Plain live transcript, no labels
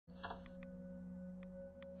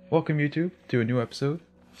Welcome YouTube to a new episode,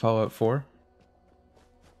 Fallout 4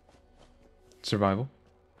 Survival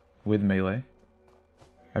with Melee.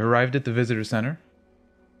 I've arrived at the visitor center.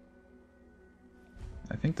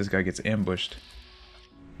 I think this guy gets ambushed.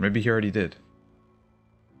 Maybe he already did.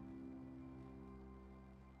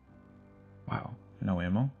 Wow, no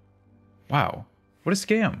ammo. Wow, what a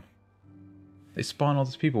scam. They spawn all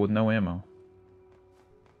these people with no ammo.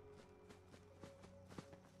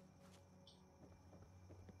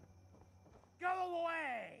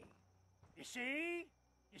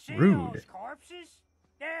 You see Rude. those corpses?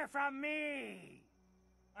 They're from me.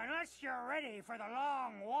 Unless you're ready for the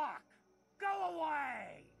long walk, go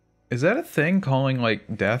away. Is that a thing, calling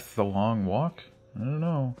like death the long walk? I don't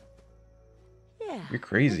know. Yeah. You're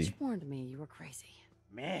crazy. Mitch warned me you were crazy.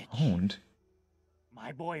 Mitch. Owned?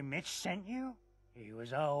 My boy Mitch sent you? He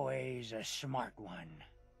was always a smart one.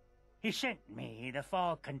 He sent me the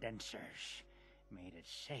fog condensers. Made it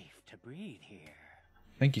safe to breathe here.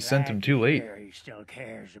 I think you sent him too late. He still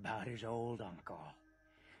cares about his old uncle.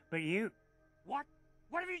 But you... What?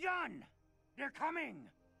 What have you done? They're coming!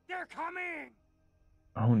 They're coming!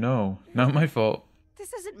 Oh no, not my fault.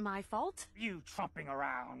 This isn't my fault. You trumping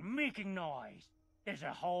around, making noise. There's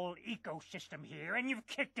a whole ecosystem here, and you've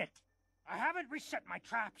kicked it. I haven't reset my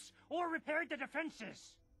traps or repaired the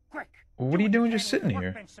defenses. Quick! What are you doing just sitting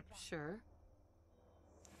here? Sure.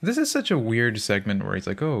 This is such a weird segment where he's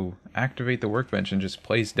like, oh, activate the workbench and just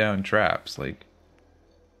place down traps. Like,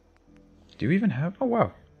 do you even have... Oh,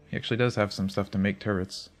 wow. He actually does have some stuff to make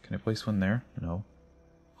turrets. Can I place one there? No.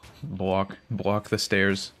 Block the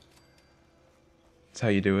stairs. That's how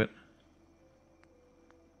you do it.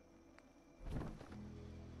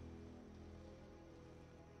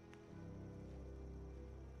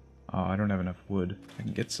 Oh, I don't have enough wood. I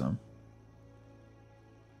can get some.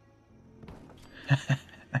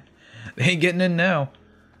 They ain't getting in now.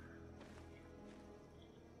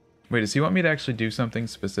 Wait, does he want me to actually do something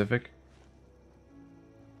specific?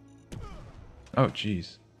 Oh,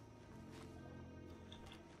 jeez.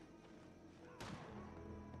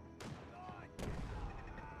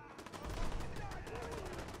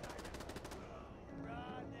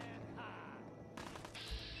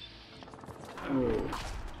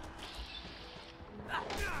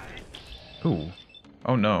 Ooh.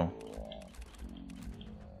 Oh no.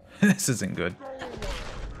 This isn't good.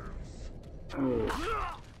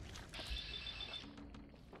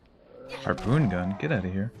 Harpoon gun? Get out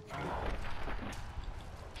of here.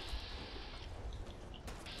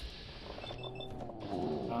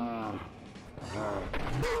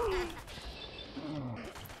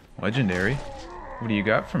 Legendary? What do you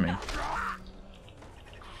got for me?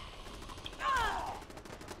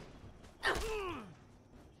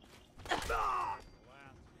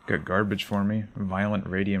 Got garbage for me. Violent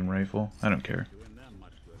radium rifle. I don't care.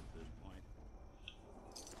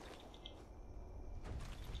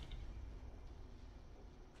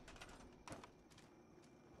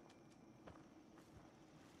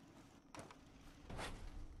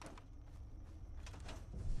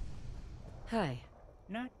 Hi.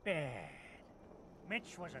 Not bad.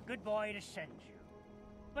 Mitch was a good boy to send you.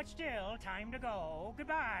 But still, time to go.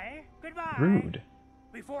 Goodbye. Goodbye. Rude.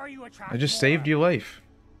 Before you attract I just more saved your life.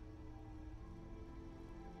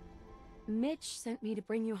 Mitch sent me to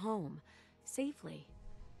bring you home. Safely.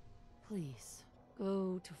 Please,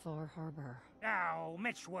 go to Far Harbor. Now,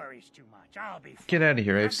 Mitch worries too much. I'll be fine. Get out of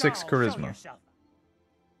here. I have Now 6 go, show charisma. yourself.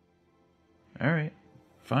 Alright.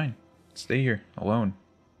 Fine. Stay here. Alone.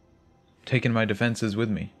 Taking my defenses with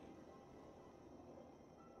me.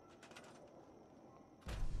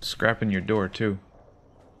 Scrapping your door, too.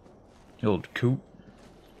 You old coot.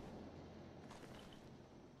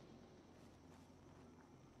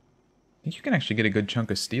 I think you can actually get a good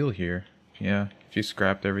chunk of steel here. Yeah, if you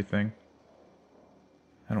scrapped everything.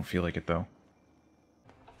 I don't feel like it, though.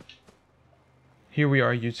 Here we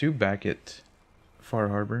are, YouTube, back at Far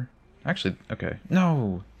Harbor. Actually, okay.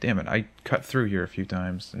 No! Damn it, I cut through here a few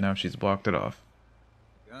times, and now she's blocked it off.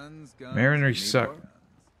 Guns, Mariner, you and suck. guns.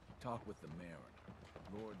 Talk with the Mariner.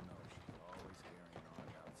 Lord knows she's always carrying on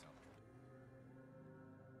about something.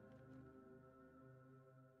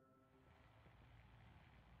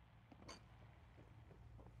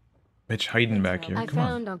 Mitch hiding back here. I Come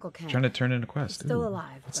found on. Uncle Ken. Trying to turn in a quest. He's still Ooh,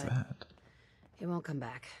 alive, what's but that? he won't come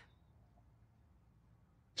back.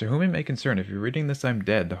 To whom it may concern, if you're reading this, I'm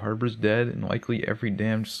dead. The harbor's dead, and likely every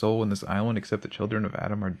damned soul in this island except the children of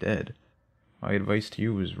Adam are dead. My advice to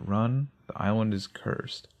you is run. The island is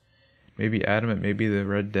cursed. Maybe Adam, it may be the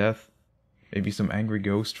Red Death. Maybe some angry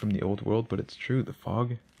ghost from the old world, but it's true. The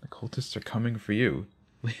fog, the cultists are coming for you.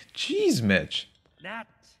 Jeez, Mitch. That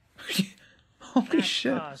Holy That's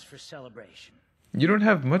shit. cause for celebration. You don't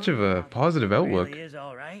have much of a positive outlook. Really is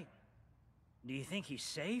all right. Do you think he's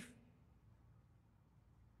safe?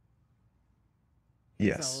 He's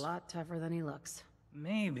Yes. a lot tougher than he looks.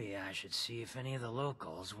 Maybe I should see if any of the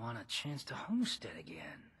locals want a chance to homestead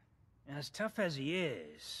again. As tough as he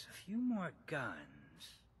is, a few more guns.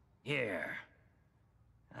 Here.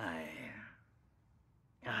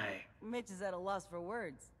 Mitch is at a loss for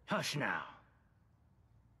words. Hush now.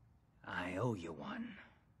 I owe you one.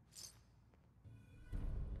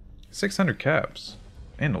 600 caps.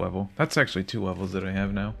 And a level. That's actually 2 levels that I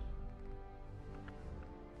have now.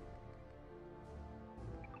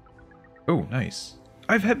 Oh, nice.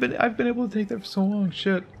 I've been able to take that for so long.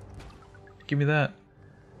 Shit. Give me that.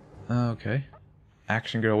 Okay.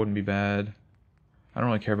 Action girl wouldn't be bad. I don't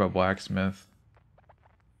really care about blacksmith.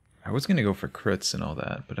 I was gonna go for crits and all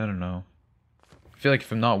that, but I don't know. I feel like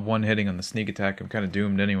if I'm not one hitting on the sneak attack, I'm kind of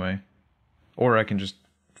doomed anyway. Or I can just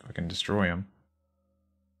fucking destroy him.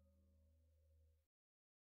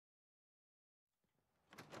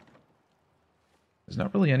 There's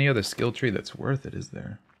not really any other skill tree that's worth it, is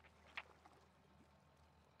there?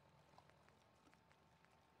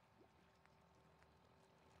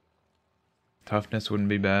 Toughness wouldn't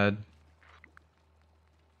be bad.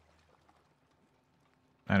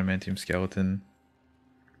 Adamantium skeleton.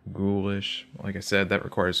 Ghoulish. Like I said, that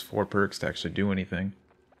requires 4 perks to actually do anything.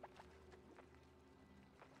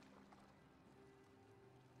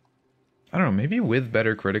 I don't know, maybe with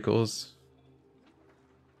better criticals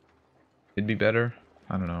it'd be better.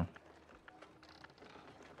 I don't know.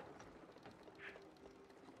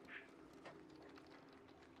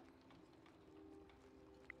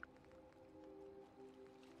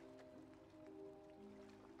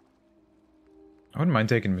 I wouldn't mind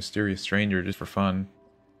taking Mysterious Stranger just for fun.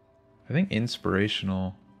 I think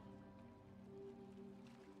Inspirational.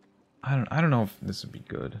 I don't know if this would be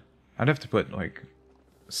good. I'd have to put like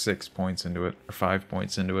 6 points into it, or 5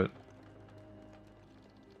 points into it.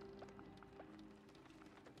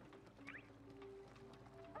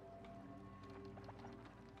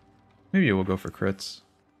 Maybe we'll go for crits.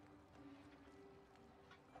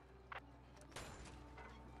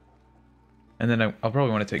 And then I'll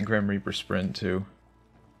probably want to take Grim Reaper Sprint too.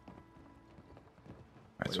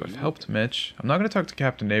 Alright, so I've helped Mitch. I'm not going to talk to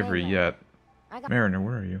Captain Avery yet. Mariner,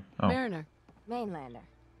 where are you? Oh. Mariner. Mainlander.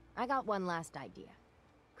 I got one last idea.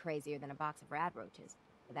 Crazier than a box of rat roaches,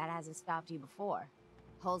 but that hasn't stopped you before.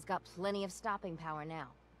 Hull's got plenty of stopping power now.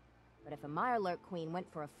 But if a Mirelurk Queen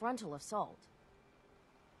went for a frontal assault...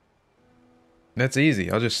 That's easy.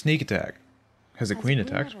 I'll just sneak attack. Has a Has queen Queen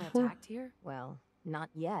attacked ever before? Attacked here? Well, not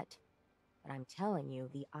yet. But I'm telling you,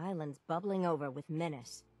 the island's bubbling over with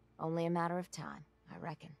menace. Only a matter of time, I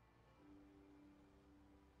reckon.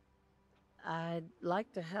 I'd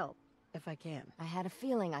like to help, if I can. I had a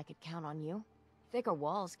feeling I could count on you. Thicker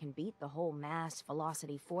walls can beat the whole mass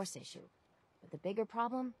velocity force issue. But the bigger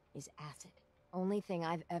problem is acid. Only thing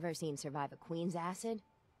I've ever seen survive a queen's acid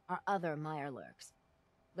are other Mirelurks.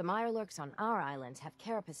 The Mirelurks on our islands have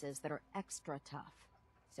carapaces that are extra tough.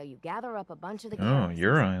 So you gather up a bunch of the Oh, carapaces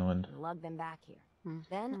your island. and lug them back here.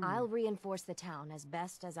 Then I'll reinforce the town as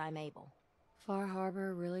best as I'm able. Far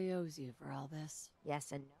Harbor really owes you for all this.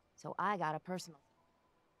 Yes and no. So I got a personal...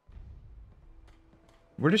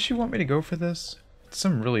 Where does she want me to go for this? It's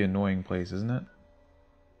some really annoying place, isn't it?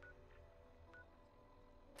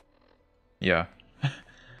 Yeah.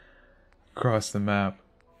 Across the map.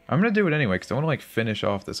 I'm gonna do it anyway, because I want to, like, finish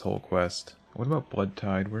off this whole quest. What about Blood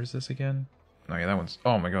Tide? Where's this again? Oh, yeah, that one's...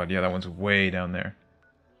 Oh, my God, yeah, that one's way down there.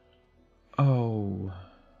 Oh.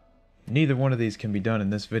 Neither one of these can be done in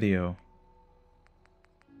this video.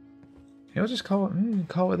 Yeah, I'll just call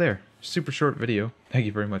it there. Super short video. Thank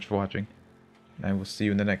you very much for watching. And I will see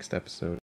you in the next episode.